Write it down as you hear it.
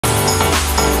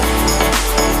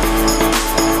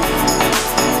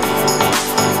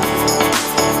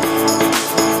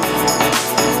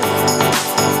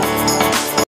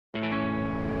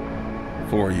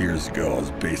4 years ago, I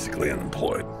was basically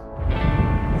unemployed.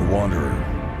 A wanderer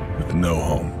with no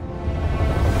home.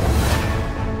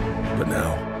 But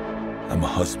now, I'm a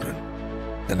husband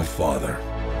and a father.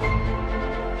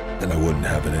 And I wouldn't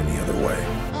have it any other way.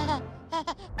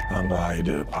 I don't know how you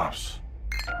did it, Pops.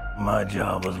 My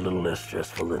job was a little less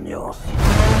stressful than yours.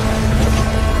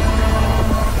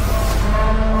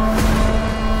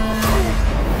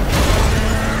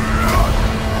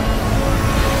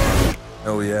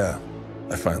 Oh yeah,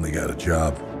 I finally got a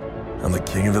job. I'm the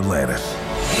king of Atlantis.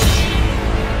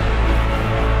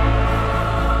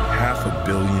 500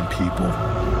 million people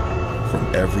from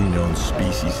every known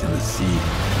species in the sea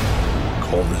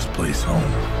call this place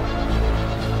home.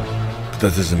 But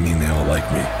that doesn't mean they all like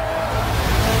me.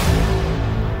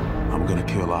 I'm gonna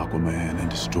kill Aquaman and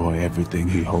destroy everything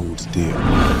he holds dear.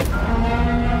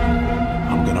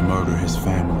 I'm gonna murder his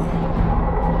family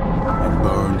and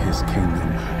burn his kingdom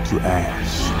to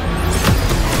ash.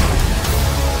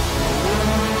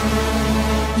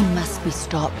 He must be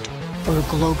stopped, or a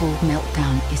global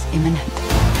meltdown is imminent.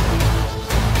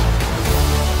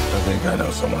 I think I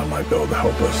know someone who might be able to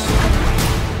help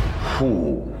us.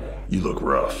 Ooh, you look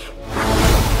rough.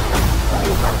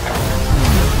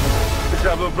 Good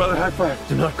job, little brother. High five.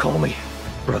 Do not call me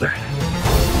brother.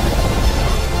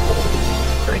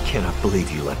 I cannot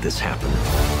believe you let this happen.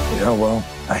 Yeah, well,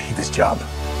 I hate this job.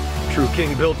 True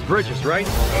king builds bridges, right?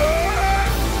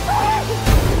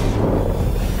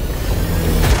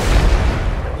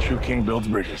 True king builds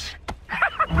bridges.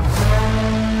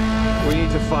 We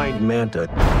need to find Manta.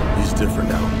 He's different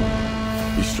now.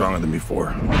 He's stronger than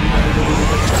before.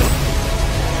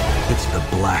 It's the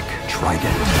Black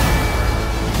Trident.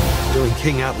 During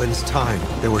King Atlan's time,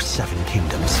 there were 7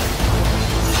 kingdoms.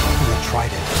 The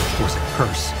Trident was a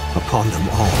curse upon them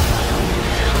all.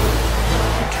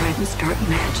 The Trident's dark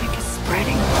magic is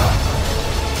spreading.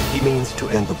 He means to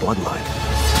end the bloodline.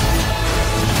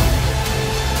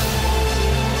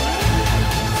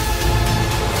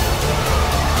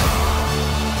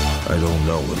 I don't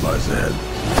know what lies ahead,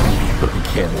 but we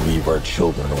can't leave our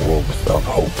children in a world without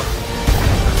hope.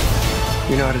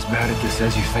 You're not as bad at this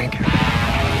as you think.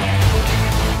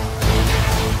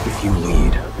 If you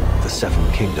lead, the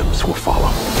 7 kingdoms will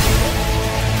follow.